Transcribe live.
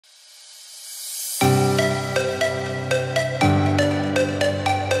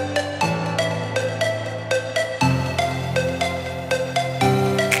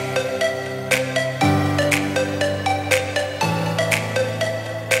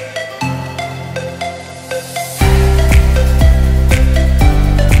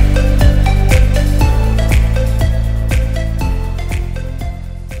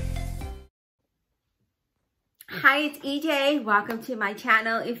EJ. Welcome to my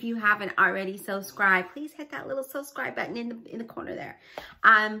channel. If you haven't already subscribed, please hit that little subscribe button in the corner there.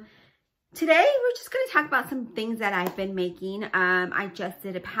 Today we're just going to talk about some things that I've been making. I just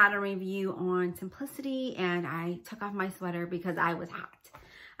did a pattern review on simplicity and I took off my sweater because I was hot.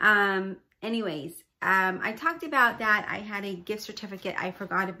 I talked about that. I had a gift certificate I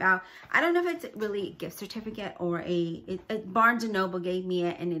forgot about. I don't know if it's really a gift certificate or a Barnes & Noble gave me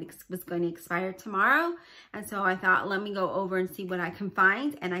it and it was going to expire tomorrow. And so I thought, let me go over and see what I can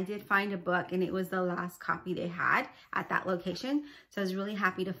find. And I did find a book and it was the last copy they had at that location. So I was really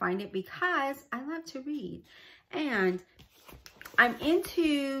happy to find it because I love to read. And I'm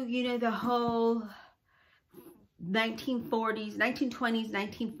into, you know, the whole 1940s, 1920s,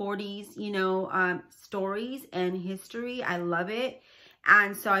 1940s, you know, stories and history. I love it.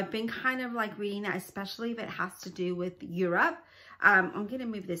 And so I've been kind of like reading that, especially if it has to do with Europe. I'm going to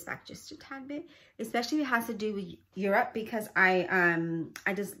move this back just a tad bit, especially if it has to do with Europe, because I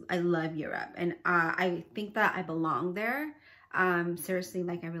love Europe and I think that I belong there. Seriously,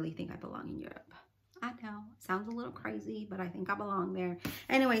 like I really think I belong in Europe. I know, it sounds a little crazy, but I think I belong there.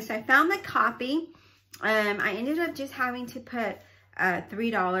 Anyway, so I found the copy. I ended up just having to put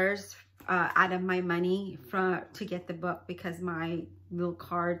 $3 out of my money to get the book because my little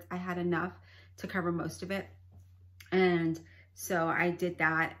cards, I had enough to cover most of it. And so I did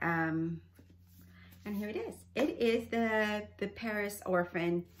that. And here it is. It is the Paris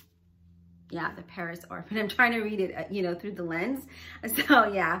Orphan. Yeah, the Paris Orphan. I'm trying to read it, you know, through the lens. So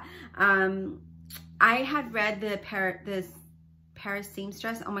yeah, I had read this Paris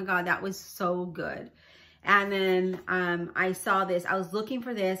Seamstress. Oh my God, that was so good. And then I saw this. I was looking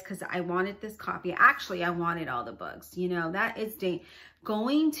for this because I wanted this copy. Actually, I wanted all the books. You know, that is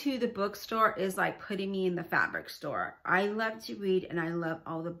going to the bookstore is like putting me in the fabric store. I love to read and I love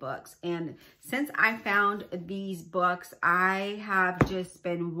all the books. And since I found these books, I have just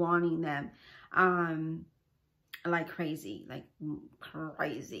been wanting them like crazy, like,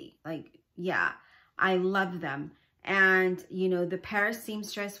 yeah, I love them. And, you know, the Paris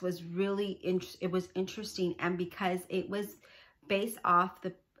Seamstress was really, it was interesting. And because it was based off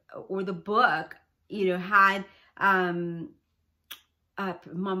the book, you know, had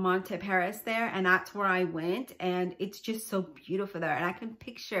Montmartre, Paris there. And that's where I went. And it's just so beautiful there. And I can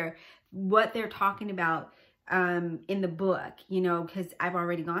picture what they're talking about in the book, you know, because I've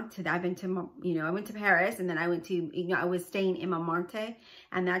already gone to that. I've been to, you know, I went to Paris and then I went to, you know, I was staying in Montmartre,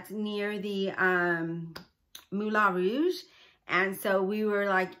 and that's near the Moulin Rouge. And so we were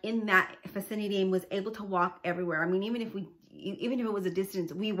like in that vicinity and was able to walk everywhere. I mean, even if it was a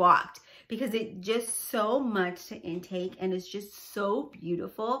distance, we walked because it just so much to intake and it's just so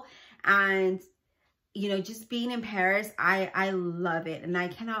beautiful. And, you know, just being in Paris, I love it. And I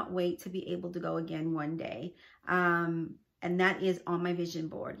cannot wait to be able to go again one day. And that is on my vision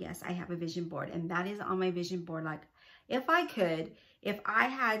board. Yes, I have a vision board, and that is on my vision board. Like if I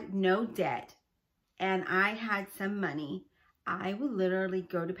had no debt, and I had some money, I would literally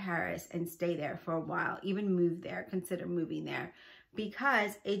go to Paris and stay there for a while, even move there, consider moving there,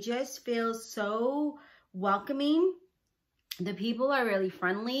 because it just feels so welcoming. The people are really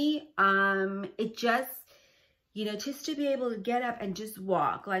friendly. It just, you know, just to be able to get up and just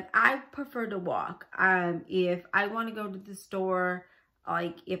walk. Like I prefer to walk. If I want to go to the store,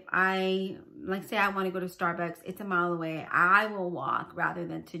 like if say I want to go to Starbucks, it's a mile away, I will walk rather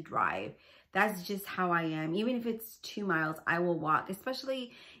than to drive. That's just how I am. Even if it's 2 miles, I will walk,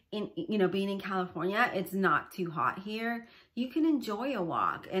 especially in, you know, being in California, it's not too hot here. You can enjoy a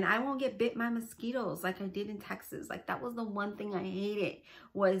walk and I won't get bit by mosquitoes like I did in Texas. Like that was the one thing I hated,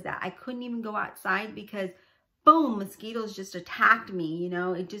 was that I couldn't even go outside because boom, mosquitoes just attacked me. You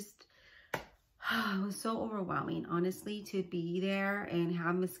know, it just, it was so overwhelming, honestly, to be there and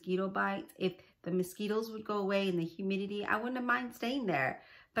have mosquito bites. If the mosquitoes would go away and the humidity, I wouldn't mind staying there.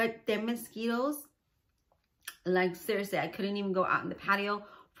 But the mosquitoes, like seriously, I couldn't even go out in the patio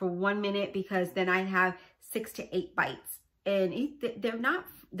for 1 minute because then I'd have 6 to 8 bites. And they're not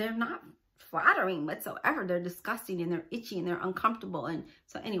flattering whatsoever. They're disgusting and they're itchy and they're uncomfortable. And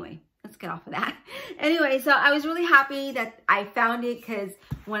so anyway, let's get off of that. Anyway, so I was really happy that I found it because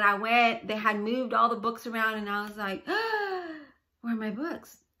when I went, they had moved all the books around and I was like, ah, where are my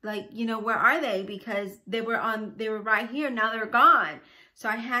books? Like, you know, where are they? Because they were right here. Now they're gone. So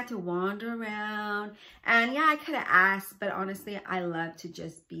I had to wander around, and yeah, I could have asked, but honestly, I love to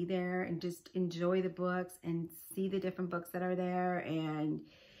just be there and just enjoy the books and see the different books that are there. And,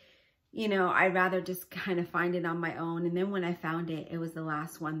 you know, I'd rather just kind of find it on my own. And then when I found it, it was the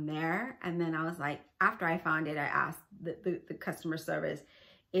last one there. And then I was like, after I found it, I asked the customer service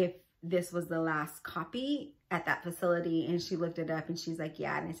if this was the last copy at that facility. And she looked it up and she's like,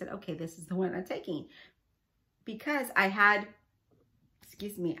 yeah. And I said, okay, this is the one I'm taking. Because I had,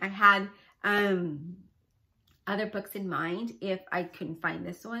 excuse me, I had other books in mind if I couldn't find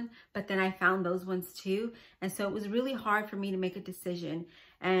this one, but then I found those ones too. And so it was really hard for me to make a decision.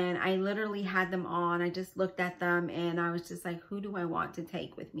 And I literally had them on. I just looked at them and I was just like, who do I want to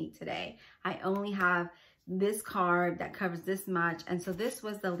take with me today? I only have this card that covers this much. And so this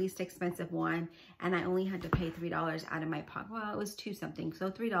was the least expensive one. And I only had to pay $3 out of my pocket. Well, it was $2 something. So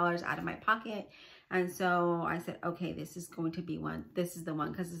 $3 out of my pocket. And so I said, okay, this is going to be one. This is the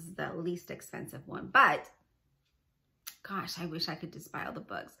one because this is the least expensive one. But gosh, I wish I could just buy all the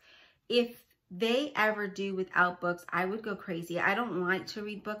books. If they ever do without books, I would go crazy. I don't like to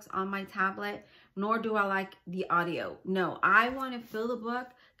read books on my tablet, nor do I like the audio. No, I want to feel the book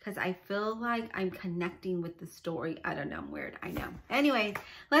because I feel like I'm connecting with the story. I don't know, I'm weird, I know. Anyways,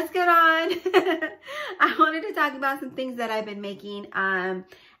 let's get on. I wanted to talk about some things that I've been making, and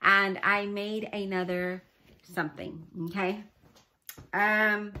I made another something, okay?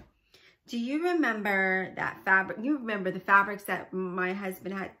 Do you remember that fabric? You remember the fabrics that my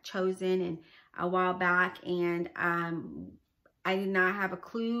husband had chosen and a while back, and I did not have a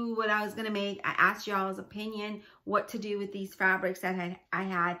clue what I was going to make. I asked y'all's opinion what to do with these fabrics that I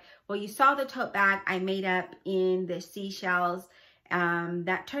had. Well, you saw the tote bag I made up in the seashells.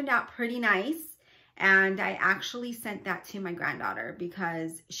 That turned out pretty nice. And I actually sent that to my granddaughter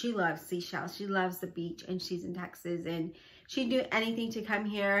because she loves seashells. She loves the beach and she's in Texas, and she'd do anything to come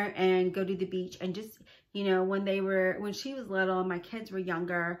here and go to the beach. And just, you know, when she was little and my kids were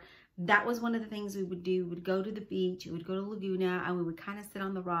younger, that was one of the things we would do. We'd go to the beach, we would go to Laguna, and we would kind of sit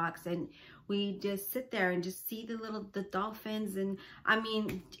on the rocks and we just sit there and just see the dolphins. And I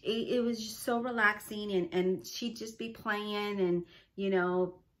mean, it was just so relaxing, and she'd just be playing, and, you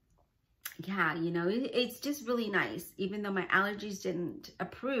know, yeah, you know, it's just really nice. Even though my allergies didn't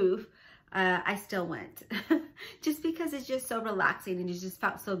approve, I still went just because it's just so relaxing and it just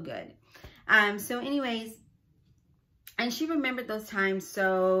felt so good. So anyways, and she remembered those times.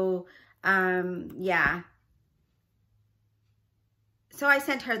 So, yeah. So I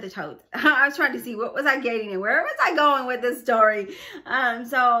sent her the tote. I was trying to see what was I getting and where was I going with this story.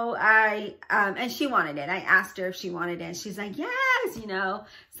 So and she wanted it. I asked her if she wanted it, and she's like, yes, you know.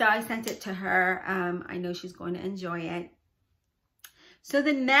 So I sent it to her. I know she's going to enjoy it. So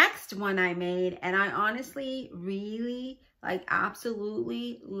the next one I made, and I honestly really, like,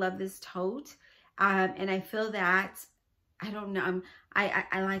 absolutely love this tote. And I feel that, I don't know,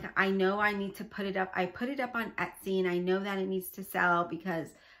 I know I need to put it up. I put it up on Etsy, and I know that it needs to sell because,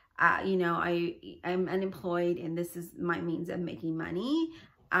 you know, I'm unemployed and this is my means of making money.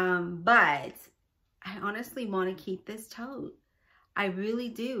 But I honestly want to keep this tote. I really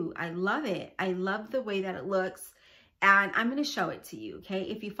do. I love it. I love the way that it looks, and I'm going to show it to you. Okay.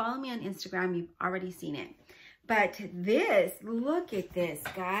 If you follow me on Instagram, you've already seen it. But this, look at this,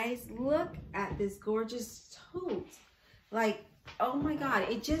 guys. Look at this gorgeous tote. Like, oh my God,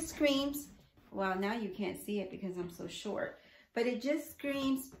 it just screams, well, now you can't see it because I'm so short, but it just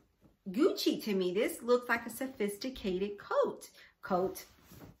screams Gucci to me. This looks like a sophisticated tote,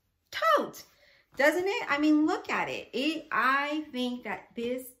 doesn't it? I mean, look at it. I think that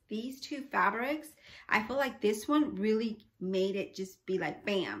these two fabrics, I feel like this one really made it just be like,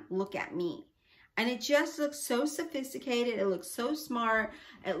 bam, look at me. And it just looks so sophisticated. It looks so smart.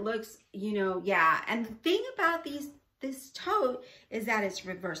 It looks, you know, yeah. And the thing about this tote is that it's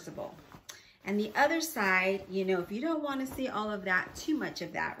reversible. And the other side, you know, if you don't want to see all of that, too much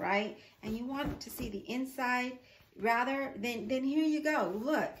of that, right? And you want to see the inside rather, then here you go.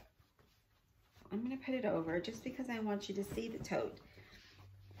 Look, I'm going to put it over just because I want you to see the tote.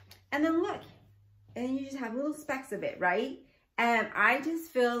 And then look, and you just have little specks of it, right? And I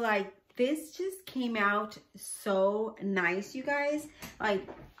just feel like this just came out so nice, you guys. Like,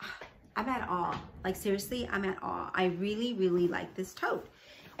 I'm at awe. Like, seriously, I'm at awe. I really, really like this tote.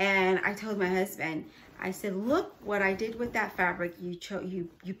 And I told my husband, I said, look what I did with that fabric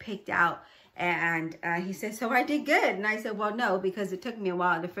you picked out. And he said, so I did good. And I said, well, no, because it took me a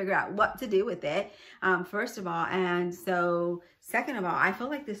while to figure out what to do with it, first of all. And so second of all, I feel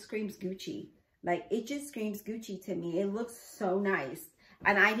like this screams Gucci. Like, it just screams Gucci to me. It looks so nice.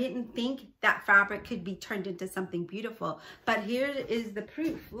 And I didn't think that fabric could be turned into something beautiful. But here is the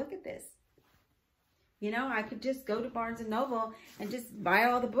proof. Look at this. You know, I could just go to Barnes & Noble and just buy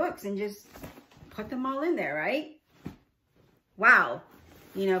all the books and just put them all in there, right? Wow.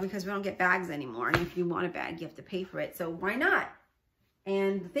 You know, because we don't get bags anymore. And if you want a bag, you have to pay for it. So why not?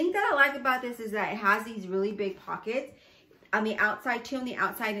 And the thing that I like about this is that it has these really big pockets. on the outside, 2 on the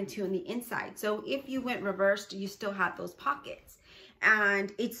outside, and 2 on the inside. So if you went reversed, you still have those pockets.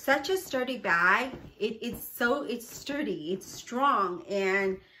 And it's such a sturdy bag. It's sturdy, it's strong.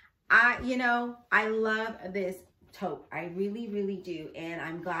 And I love this tote. I really, really do. And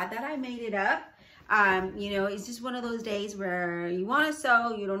I'm glad that I made it up. It's just one of those days where you want to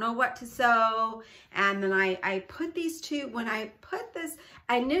sew, you don't know what to sew. And then I put these two, when I put this,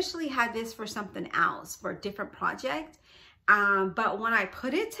 I initially had this for something else, for a different project. But when I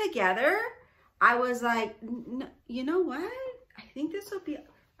put it together, I was like, you know what? I think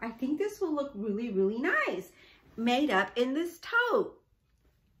this will look really, really nice made up in this tote.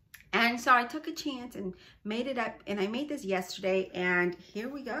 And so I took a chance and made it up, and I made this yesterday, and here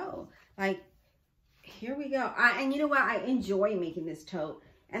we go. Like, here we go. And you know what? I enjoy making this tote.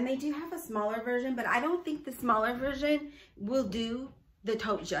 And they do have a smaller version, but I don't think the smaller version will do the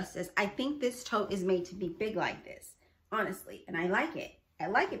tote justice. I think this tote is made to be big like this, honestly. And I like it. I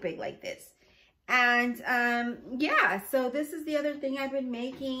like it big like this. And yeah, so this is the other thing I've been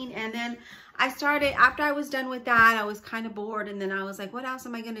making. And then I started, after I was done with that, I was kind of bored. And then I was like, what else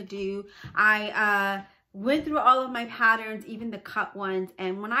am I going to do? I went through all of my patterns, even the cut ones.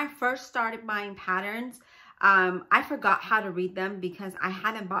 And when I first started buying patterns, I forgot how to read them because I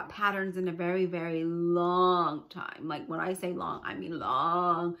hadn't bought patterns in a very, very long time. Like when I say long, I mean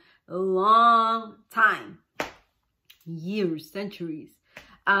long, long time. Years, centuries.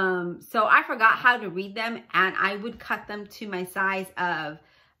 So I forgot how to read them, and I would cut them to my size of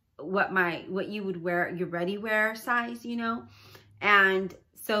what you would wear, your ready wear size, you know. And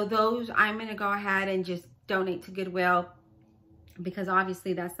so those I'm going to go ahead and just donate to Goodwill, because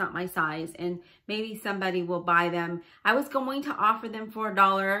obviously that's not my size, and maybe somebody will buy them. I was going to offer them for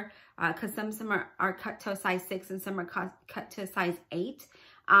 $1 because some are cut to a size 6 and some are cut to a size 8.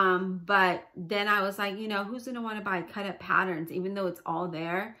 But then I was like, who's going to want to buy cut up patterns, even though it's all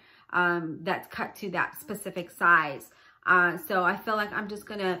there, that's cut to that specific size. So I feel like I'm just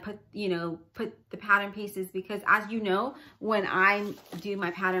going to put the pattern pieces, because as you know, when I do my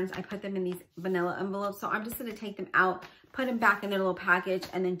patterns, I put them in these vanilla envelopes. So I'm just going to take them out, put them back in a little package,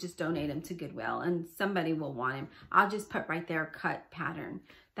 and then just donate them to Goodwill, and somebody will want them. I'll just put right there, cut pattern.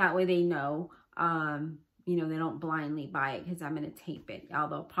 That way they know, they don't blindly buy it, because I'm going to tape it.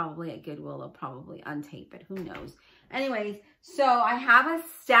 Although probably at Goodwill, they'll probably untape it. Who knows? Anyways, so I have a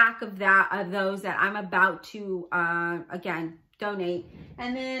stack of those that I'm about to, again, donate.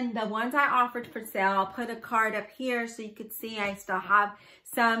 And then the ones I offered for sale, I'll put a card up here so you could see I still have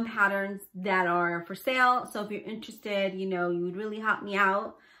some patterns that are for sale. So if you're interested, you would really help me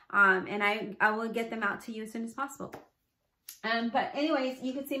out. And I will get them out to you as soon as possible. But anyways,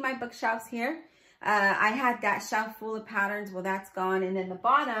 you can see my bookshelves here. I had that shelf full of patterns. Well, that's gone. And then the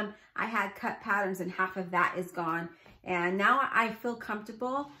bottom, I had cut patterns, and half of that is gone. And now I feel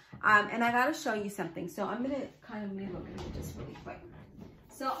comfortable. And I got to show you something. So I'm going to kind of move over here just really quick.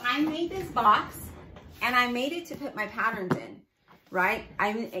 So I made this box, and I made it to put my patterns in, right?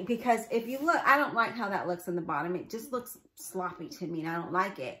 Because if you look, I don't like how that looks on the bottom. It just looks sloppy to me, and I don't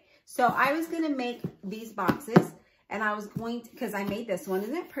like it. So I was going to make these boxes. And I was going to, because I made this one.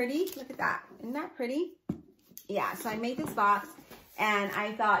 Isn't it pretty? Look at that. Isn't that pretty? Yeah, so I made this box, and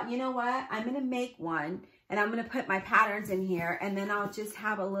I thought, you know what? I'm going to make one, and I'm going to put my patterns in here, and then I'll just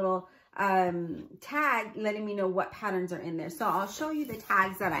have a little tag letting me know what patterns are in there. So I'll show you the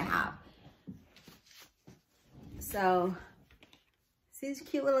tags that I have. So see these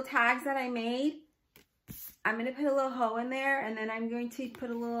cute little tags that I made? I'm going to put a little hoe in there, and then I'm going to put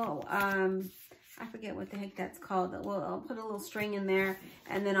a little... I forget what the heck that's called. Well, I'll put a little string in there,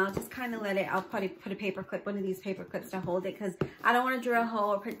 and then I'll just kind of let it, I'll probably put a paper clip, one of these paper clips to hold it, because I don't want to drill a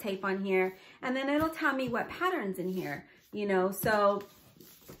hole or put tape on here. And then it'll tell me what pattern's in here, so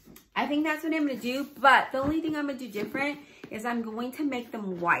I think that's what I'm going to do. But the only thing I'm going to do different is I'm going to make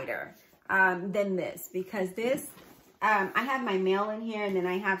them wider than this, because this, I have my mail in here, and then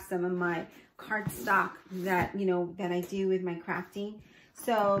I have some of my cardstock that, that I do with my crafting.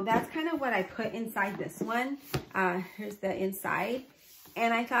 So that's kind of what I put inside this one. Here's the inside.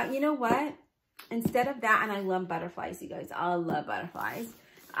 And I thought, you know what? Instead of that, and I love butterflies, you guys. I love butterflies.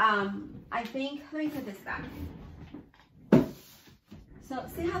 I think, let me put this back. So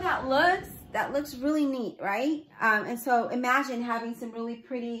see how that looks? That looks really neat, right? And so imagine having some really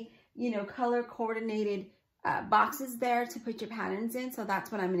pretty, color coordinated boxes there to put your patterns in. So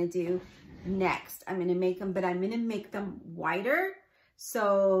that's what I'm going to do next. I'm going to make them, but I'm going to make them wider.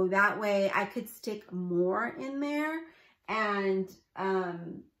 So that way I could stick more in there. And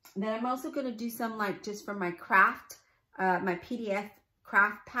then I'm also going to do some just for my craft, my PDF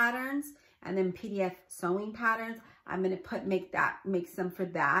craft patterns, and then PDF sewing patterns. I'm going to make some for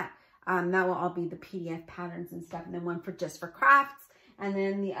that. That will all be the PDF patterns and stuff. And then one for just for crafts. And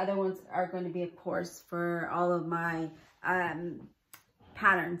then the other ones are going to be, of course, for all of my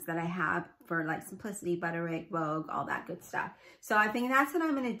patterns that I have for like Simplicity, Butterick, Vogue, all that good stuff. So I think that's what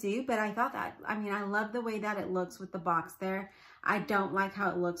I'm going to do. But I thought that, I mean, I love the way that it looks with the box there. I don't like how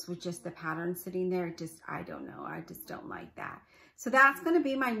it looks with just the pattern sitting there. I don't know. I just don't like that. So that's going to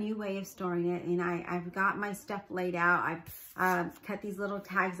be my new way of storing it. And I've got my stuff laid out. I've cut these little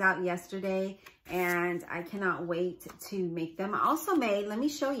tags out yesterday, and I cannot wait to make them. I also made, let me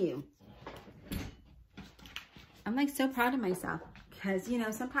show you. I'm like so proud of myself because, you know,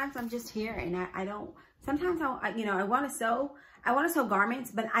 sometimes I'm just here and I don't, sometimes you know, I want to sew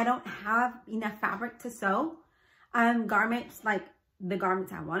garments, but I don't have enough fabric to sew garments, like the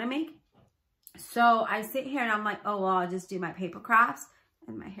garments I want to make. So I sit here and I'm like, oh, well, I'll just do my paper crafts.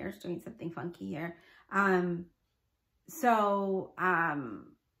 And my hair's doing something funky here. I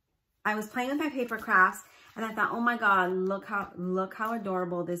was playing with my paper crafts and I thought, oh my God, look how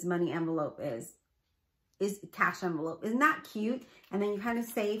adorable this money envelope is cash envelope. Isn't that cute? And then you kind of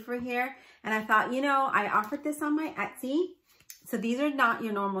save for here. And I thought, you know, I offered this on my Etsy. So these are not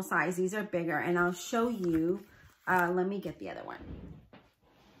your normal size. These are bigger. And I'll show you, let me get the other one.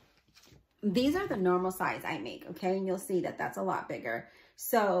 These are the normal size I make, okay? And you'll see that that's a lot bigger.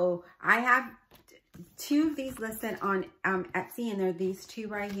 So I have 2 of these listed on Etsy, and they're these 2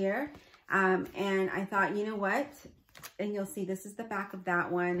 right here. And I thought, you know what? And you'll see this is the back of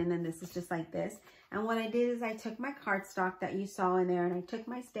that one, and then this is just like this. And what I did is I took my cardstock that you saw in there, and I took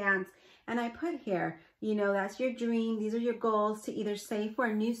my stamps, and I put here, you know, that's your dream. These are your goals to either save for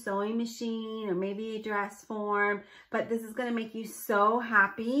a new sewing machine or maybe a dress form. But this is going to make you so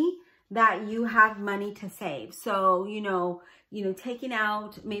happy that you have money to save. So, you know, taking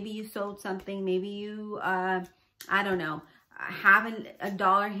out, maybe you sold something, maybe you, I don't know, having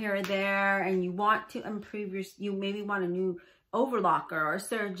 $1 here or there, and you want to improve you maybe want a new overlocker or a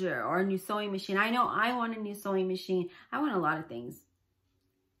serger or a new sewing machine. I know I want a new sewing machine. I want a lot of things.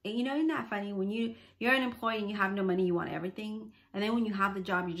 And you know, isn't that funny? When you're an employee and you have no money, you want everything. And then when you have the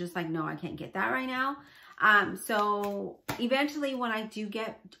job, you're just like, no, I can't get that right now. So eventually when I do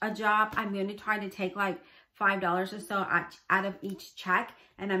get a job, I'm going to try to take like $5 or so out of each check,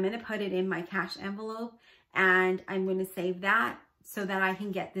 and I'm going to put it in my cash envelope, and I'm going to save that so that I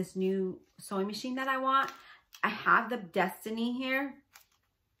can get this new sewing machine that I want. I have the Destiny here.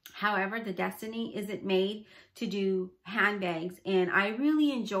 However, the Destiny isn't made to do handbags, and I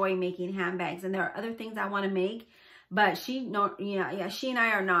really enjoy making handbags, and there are other things I want to make. But she and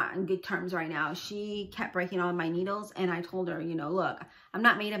I are not on good terms right now. She kept breaking all of my needles, and I told her, you know, look, I'm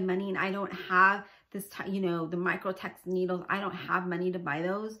not made of money, and I don't have this, you know, the Microtex needles. I don't have money to buy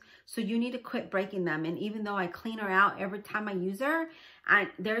those. So you need to quit breaking them. And even though I clean her out every time I use her,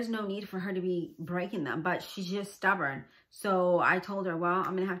 there's no need for her to be breaking them, but she's just stubborn. So I told her, well,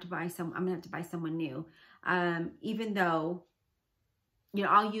 I'm going to have to buy someone new. Even though, you know,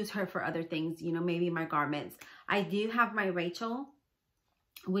 I'll use her for other things, you know, maybe my garments. I do have my Rachel,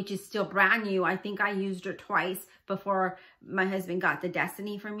 which is still brand new. I think I used her twice before my husband got the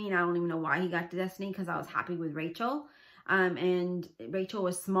Destiny for me. And I don't even know why he got the Destiny, because I was happy with Rachel. And Rachel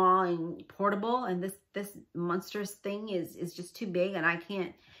was small and portable. And this monstrous thing is just too big. And I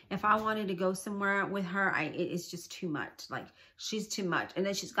can't, if I wanted to go somewhere with her, it's just too much. Like, she's too much. And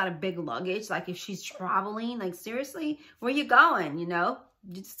then she's got a big luggage. Like, if she's traveling, like, seriously, where you going, you know?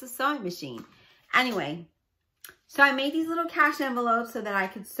 Just a sewing machine. Anyway, so I made these little cash envelopes so that I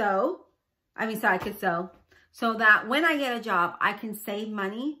could sew. So that when I get a job, I can save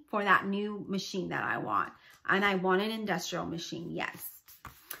money for that new machine that I want. And I want an industrial machine, yes.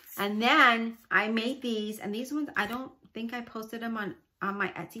 And then I made these, and these ones, I don't think I posted them on my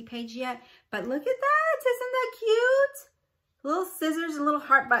Etsy page yet, but look at that. Isn't that cute? Little scissors and little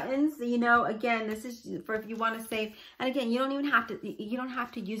heart buttons. You know, again, this is for if you want to save. And again, you don't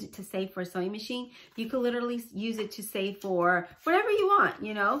have to use it to save for a sewing machine. You could literally use it to save for whatever you want,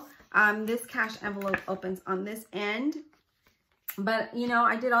 you know. This cash envelope opens on this end. But, you know,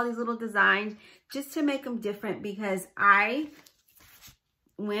 I did all these little designs just to make them different, because I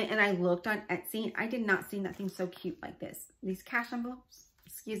went and I looked on Etsy. I did not see nothing so cute like this. These cash envelopes,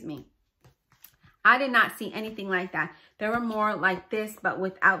 excuse me. I did not see anything like that. There were more like this, but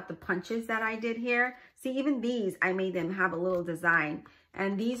without the punches that I did here. See, even these, I made them have a little design.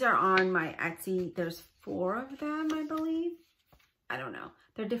 And these are on my Etsy. There's 4 of them, I believe. I don't know.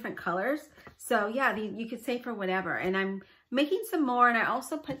 They're different colors. So yeah, you could save for whatever. And I'm making some more, and I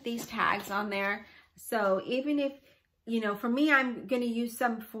also put these tags on there. So even if you know, for me, I'm going to use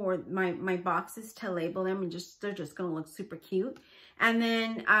some for my boxes to label them, and they're just going to look super cute. And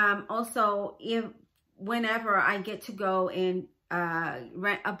then also, whenever I get to go and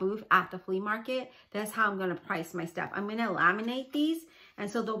rent a booth at the flea market, that's how I'm going to price my stuff. I'm going to laminate these, and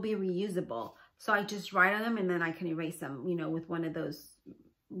so they'll be reusable. So I just write on them, and then I can erase them, you know, with one of those,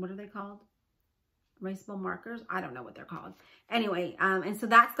 what are they called? Erasable markers. I don't know what they're called. Anyway, and so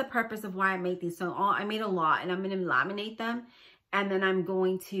that's the purpose of why I made these. So I made a lot, and I'm going to laminate them, and then I'm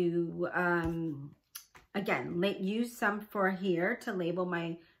going to, again, use some for here to label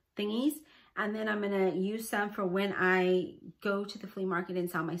my thingies. And then I'm going to use some for when I go to the flea market and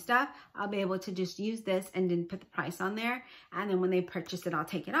sell my stuff. I'll be able to just use this and then put the price on there. And then when they purchase it, I'll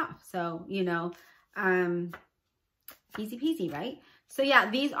take it off. So, you know, easy peasy, right? So yeah,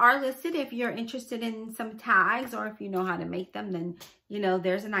 these are listed. If you're interested in some tags, or if you know how to make them, then, you know,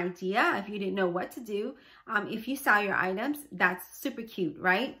 there's an idea. If you didn't know what to do, if you sell your items, that's super cute,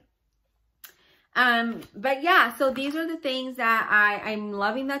 right? But yeah, so these are the things that I'm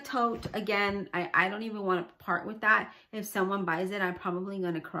loving the tote. Again, I don't even want to part with that. If someone buys it, I'm probably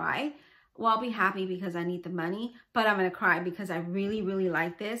going to cry. Well, I'll be happy because I need the money, but I'm going to cry because I really, really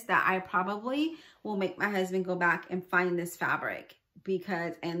like this, that I probably will make my husband go back and find this fabric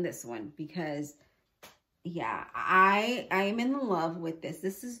and this one, because yeah, I am in love with this.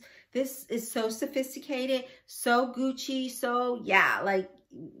 This is so sophisticated, so Gucci. So yeah, like,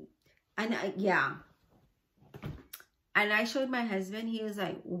 yeah. And I showed my husband, he was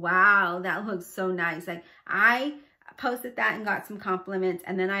like, wow, that looks so nice. Like, I posted that and got some compliments.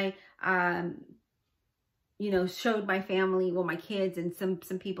 And then I, you know, showed my family, well, my kids and some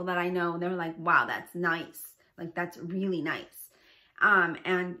people that I know, and they were like, wow, that's nice. Like, that's really nice.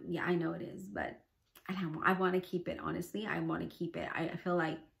 And yeah, I know it is, but I want to keep it. Honestly, I want to keep it. I feel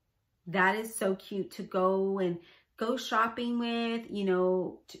like that is so cute to go shopping with, you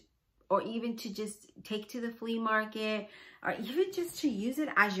know, or even to just take to the flea market, or even just to use it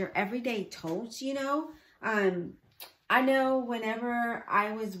as your everyday tote, you know. I know whenever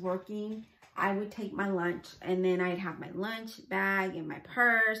I was working, I would take my lunch, and then I'd have my lunch bag and my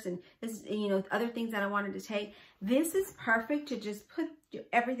purse and this, you know, other things that I wanted to take. This is perfect to just put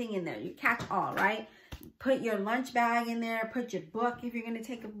everything in there. You catch all, right? Put your lunch bag in there, put your book if you're going to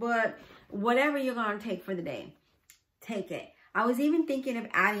take a book, whatever you're going to take for the day, take it. I was even thinking of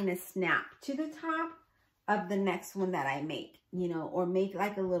adding a snap to the top of the next one that I make, you know, or make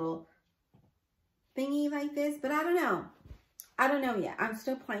like a little thingy like this, but I don't know. I don't know yet. I'm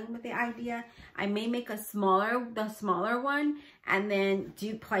still playing with the idea. I may make the smaller one, and then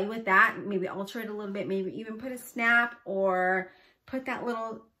play with that, maybe alter it a little bit, maybe even put a snap or put that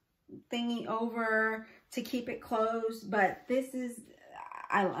little thingy over to keep it closed. But this is,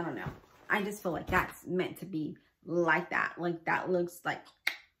 I don't know. I just feel like that's meant to be like that. Like, that looks like,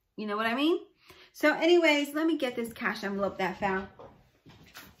 you know what I mean? So anyways, let me get this cash envelope that found.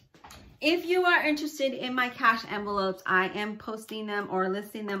 If you are interested in my cash envelopes, I am posting them or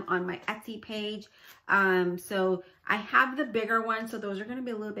listing them on my Etsy page. So I have the bigger ones, so those are going to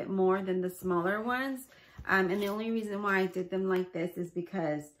be a little bit more than the smaller ones. And the only reason why I did them like this is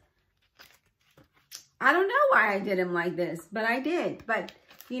because I don't know why I did them like this, but I did. But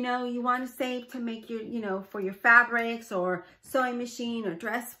you know, you want to save to make your, you know, for your fabrics or sewing machine or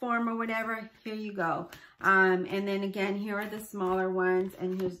dress form or whatever, here you go. And then again, here are the smaller ones,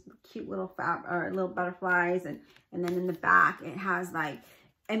 and here's cute little little butterflies, and then in the back it has like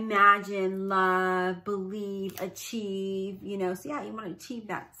imagine, love, believe, achieve, you know. So yeah, you want to achieve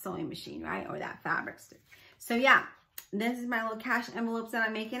that sewing machine, right? Or that fabric stick. So yeah, this is my little cash envelopes that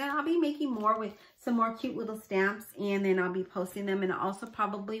I'm making, and I'll be making more with some more cute little stamps, and then I'll be posting them. And I also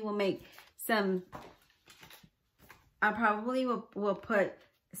probably will make some, I probably will put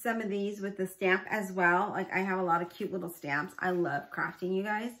some of these with the stamp as well. Like, I have a lot of cute little stamps. I love crafting, you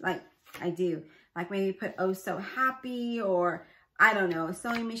guys. Like, I do. Like, maybe put oh so happy, or I don't know, a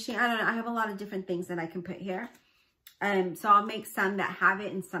sewing machine. I don't know. I have a lot of different things that I can put here. So I'll make some that have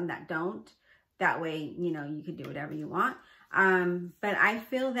it and some that don't. That way, you know, you can do whatever you want. But I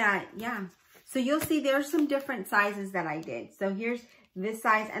feel that, yeah. So you'll see there's some different sizes that I did. So here's this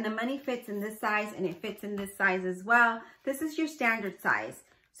size, and the money fits in this size, and it fits in this size as well. This is your standard size.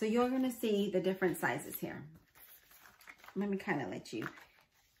 So you're going to see the different sizes here. Let me kind of let you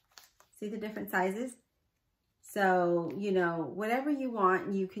see the different sizes. So, you know, whatever you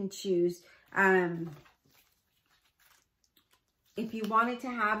want, you can choose. If you wanted to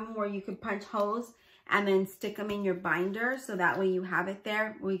have them where you could punch holes and then stick them in your binder, so that way you have it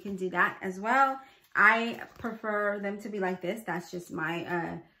there, we can do that as well. I prefer them to be like this. That's just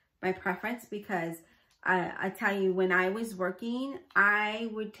my my preference, because I tell you, when I was working, I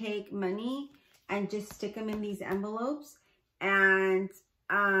would take money and just stick them in these envelopes, and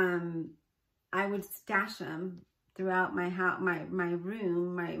I would stash them throughout my house, my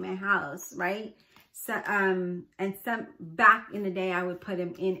room, my house, right? So and some back in the day, I would put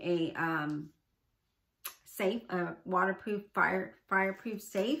them in a safe, a waterproof, fireproof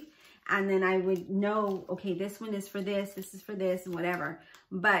safe. And then I would know, okay, this one is for this is for this, and whatever.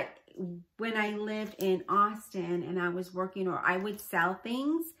 But when I lived in Austin and I was working, or I would sell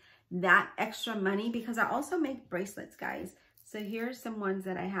things, that extra money, because I also make bracelets, guys. So here's some ones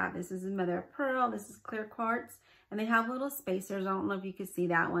that I have. This is a mother of pearl. This is clear quartz. And they have little spacers. I don't know if you can see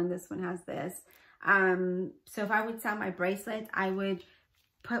that one. This one has this. So if I would sell my bracelets, I would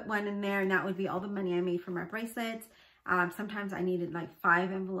put one in there, and that would be all the money I made for my bracelets. Sometimes I needed like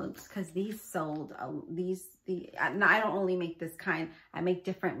 5 envelopes, because these sold, I don't only make this kind, I make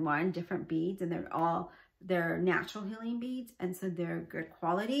different beads, and they're natural healing beads, and so they're good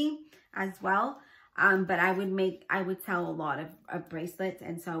quality as well. But I would sell a lot of bracelets,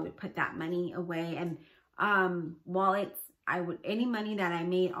 and so I would put that money away. And wallets, any money that I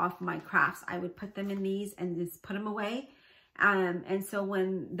made off my crafts, I would put them in these and just put them away. And so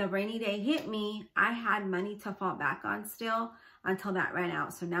when the rainy day hit me, I had money to fall back on still until that ran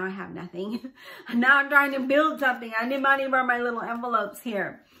out. So now I have nothing. Now I'm trying to build something. I need money for my little envelopes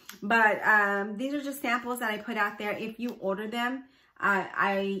here. But these are just samples that I put out there. If you order them,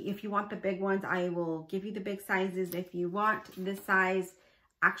 if you want the big ones, I will give you the big sizes. If you want this size,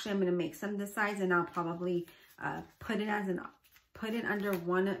 actually I'm going to make some this size, and I'll probably put it under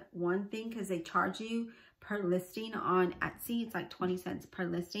one thing, because they charge you per listing on Etsy. It's like 20 cents per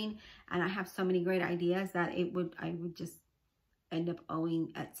listing, and I have so many great ideas that I would just end up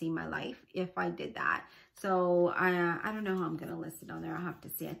owing Etsy my life if I did that. So I don't know how I'm gonna list it on there. I'll have to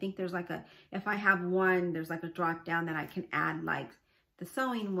see. I think there's like if I have one, there's like a drop down that I can add, like the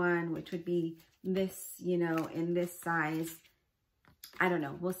sewing one, which would be this, you know, in this size. I don't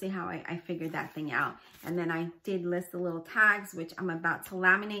know. We'll see how I figured that thing out. And then I did list the little tags, which I'm about to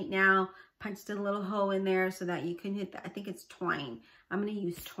laminate now. Punched a little hole in there so that you can hit I think it's twine. I'm going to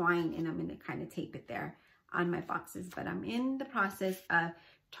use twine, and I'm going to kind of tape it there on my boxes. But I'm in the process of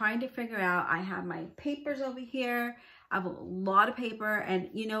trying to figure out. I have my papers over here. I have a lot of paper, and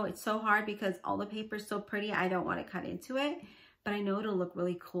you know, it's so hard because all the paper is so pretty. I don't want to cut into it, but I know it'll look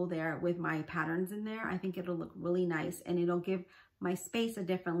really cool there with my patterns in there. I think it'll look really nice, and it'll give my space a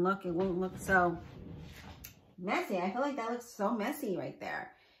different look. It won't look so messy. I feel like that looks so messy right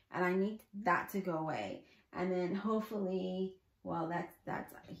there, and I need that to go away. And then hopefully, well,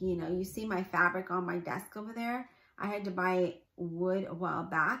 that's you know, you see my fabric on my desk over there. I had to buy wood a while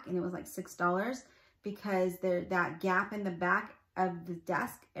back, and it was like $6 because that gap in the back of the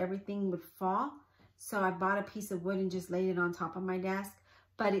desk, everything would fall. So I bought a piece of wood and just laid it on top of my desk,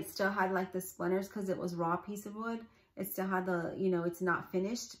 but it still had like the splinters because it was raw piece of wood. It still had the, you know, it's not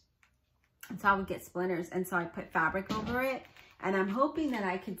finished. And so I would get splinters. And so I put fabric over it, and I'm hoping that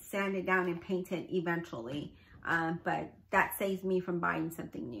I could sand it down and paint it eventually. But that saves me from buying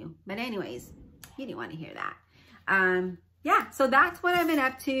something new. But anyways, you didn't want to hear that. Yeah, so that's what I've been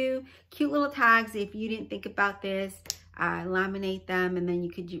up to. Cute little tags. If you didn't think about this, laminate them, and then you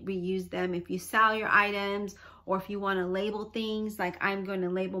could reuse them if you sell your items, or if you want to label things. Like I'm going to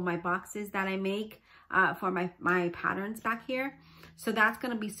label my boxes that I make for my patterns back here. So that's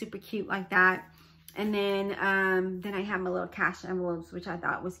going to be super cute like that. And then I have my little cash envelopes, which I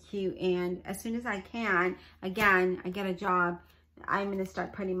thought was cute. And as soon as I can, again, I get a job, I'm going to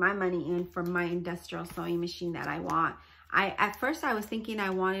start putting my money in for my industrial sewing machine that I want. At first I was thinking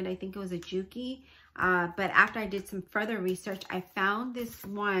I think it was a Juki. But after I did some further research, I found this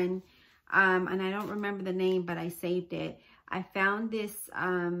one, and I don't remember the name, but I saved it. I found this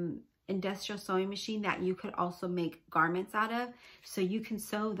industrial sewing machine that you could also make garments out of. So you can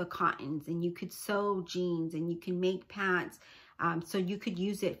sew the cottons, and you could sew jeans, and you can make pants. So you could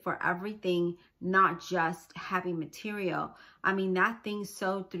use it for everything, not just heavy material. I mean, that thing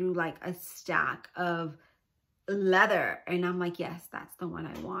sewed through like a stack of leather, and I'm like, yes, that's the one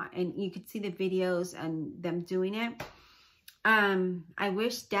I want. And you could see the videos and them doing it. I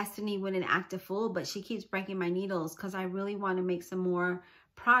wish Destiny wouldn't act a fool, but she keeps breaking my needles because I really want to make some more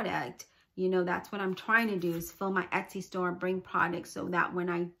product. You know, that's what I'm trying to do, is fill my Etsy store, bring products, so that when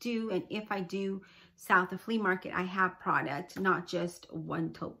I do, and if I do sell at the flea market, I have product, not just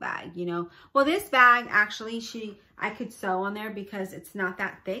one tote bag, you know. Well, this bag actually, I could sew on there because it's not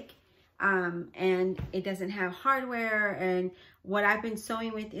that thick. And it doesn't have hardware, and what I've been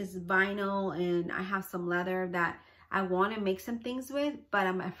sewing with is vinyl, and I have some leather that I want to make some things with, but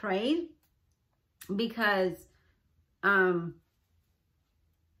I'm afraid because I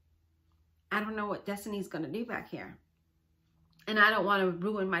don't know what Destiny's going to do back here. And I don't want to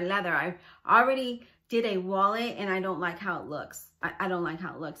ruin my leather. I already did a wallet and I don't like how it looks. I don't like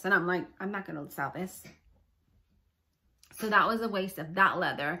how it looks. And I'm like, I'm not going to sell this. So that was a waste of that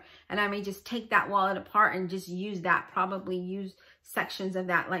leather. And I may just take that wallet apart and just use that. Probably use sections of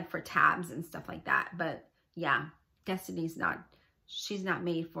that like for tabs and stuff like that. But yeah, Destiny's not, she's not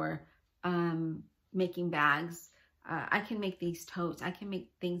made for making bags. I can make these totes. I can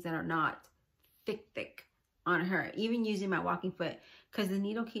make things that are not thick on her, even using my walking foot, because the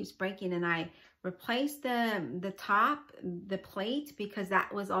needle keeps breaking. And I replaced the top, the plate, because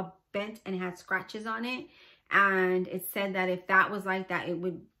that was all bent and it had scratches on it. And it said that if that was like that, it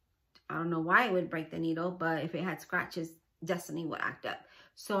would, I don't know why it would break the needle, but if it had scratches, Destiny would act up.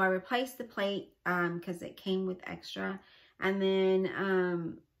 So I replaced the plate because it came with extra. And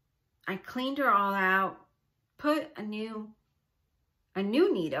then I cleaned her all out, put a new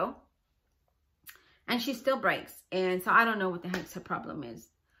needle, and she still breaks. And so I don't know what the heck's her problem is.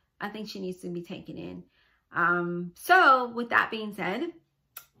 I think she needs to be taken in. So with that being said,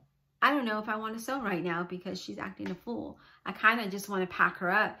 I don't know if I want to sew right now because she's acting a fool. I kind of just want to pack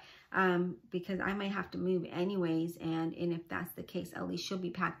her up because I may have to move anyways. And if that's the case, at least she'll be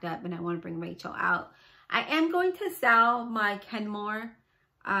packed up, and I want to bring Rachel out. I am going to sell my Kenmore,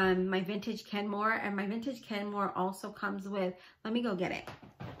 my vintage Kenmore. And my vintage Kenmore also comes with, let me go get it.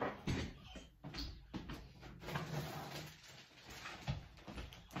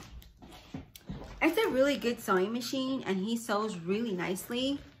 It's a really good sewing machine and he sews really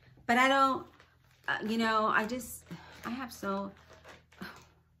nicely. But I don't, you know, I have so,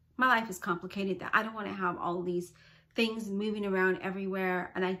 my life is complicated that I don't want to have all these things moving around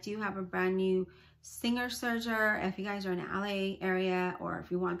everywhere. And I do have a brand new Singer serger. If you guys are in the LA area, or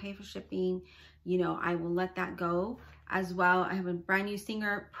if you want to pay for shipping, you know, I will let that go as well. I have a brand new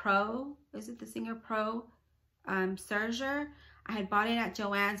Singer Pro. Is it the Singer Pro serger? I had bought it at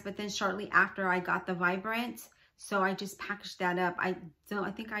Joann's, but then shortly after I got the Vibrant. So I just packaged that up. I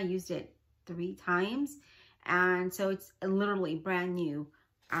think I used it 3 times. And so it's literally brand new.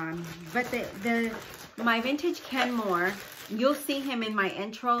 But my vintage Kenmore, you'll see him in my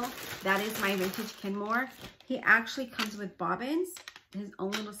intro. That is my vintage Kenmore. He actually comes with bobbins, his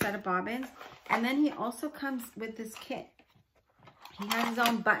own little set of bobbins. And then he also comes with this kit. He has his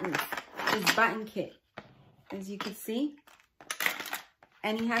own buttons, his button kit, as you can see.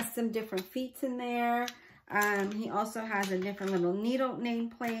 And he has some different feet in there. He also has a different little needle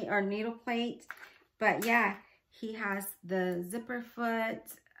nameplate or needle plate. But yeah, he has the zipper foot.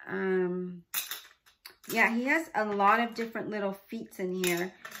 Yeah, he has a lot of different little feet in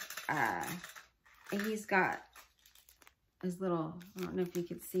here. And he's got his little, I don't know if you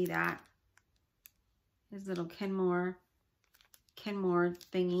could see that. His little Kenmore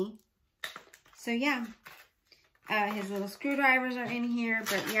thingy. So yeah. His little screwdrivers are in here,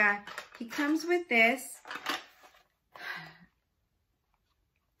 but yeah, he comes with this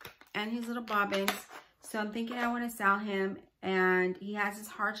and his little bobbins. So I'm thinking I want to sell him, and he has his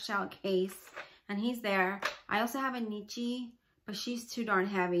hard shell case, and he's there. I also have a Nietzsche, but she's too darn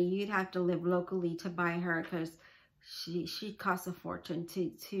heavy. You'd have to live locally to buy her because she costs a fortune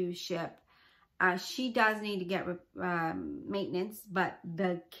to ship. She does need to get maintenance, but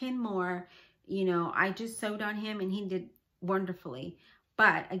the Kenmore, you know, I just sewed on him and he did wonderfully.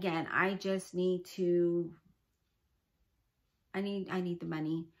 But again, I just need to, I need the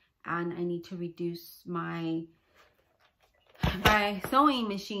money, and I need to reduce my sewing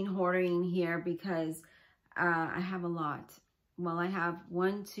machine hoarding here because I have a lot. Well, I have I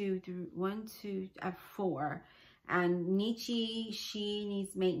have 4. And Nietzsche, she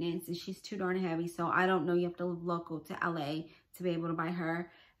needs maintenance and she's too darn heavy. So I don't know, you have to live local to LA to be able to buy her.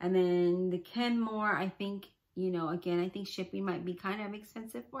 And then the Kenmore, I think, you know, again, I think shipping might be kind of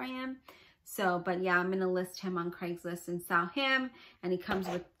expensive for him. So, but yeah, I'm going to list him on Craigslist and sell him. And he comes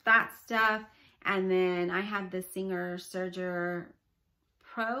with that stuff. And then I have the Singer Serger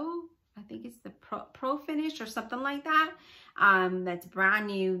Pro. I think it's the Pro Finish or something like that. That's brand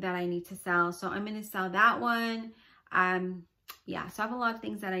new that I need to sell. So I'm going to sell that one. Yeah, so I have a lot of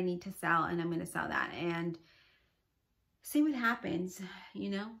things that I need to sell, and I'm going to sell that and see what happens, you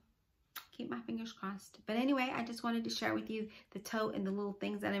know, keep my fingers crossed. But anyway, I just wanted to share with you the tote and the little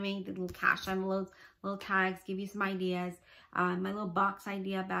things that I made, the little cash envelopes, little tags, give you some ideas. My little box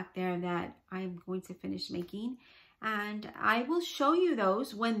idea back there that I'm going to finish making. And I will show you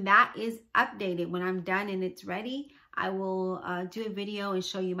those when that is updated. When I'm done and it's ready, I will do a video and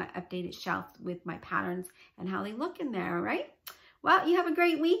show you my updated shelf with my patterns and how they look in there, all right? Well, you have a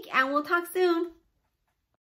great week and we'll talk soon.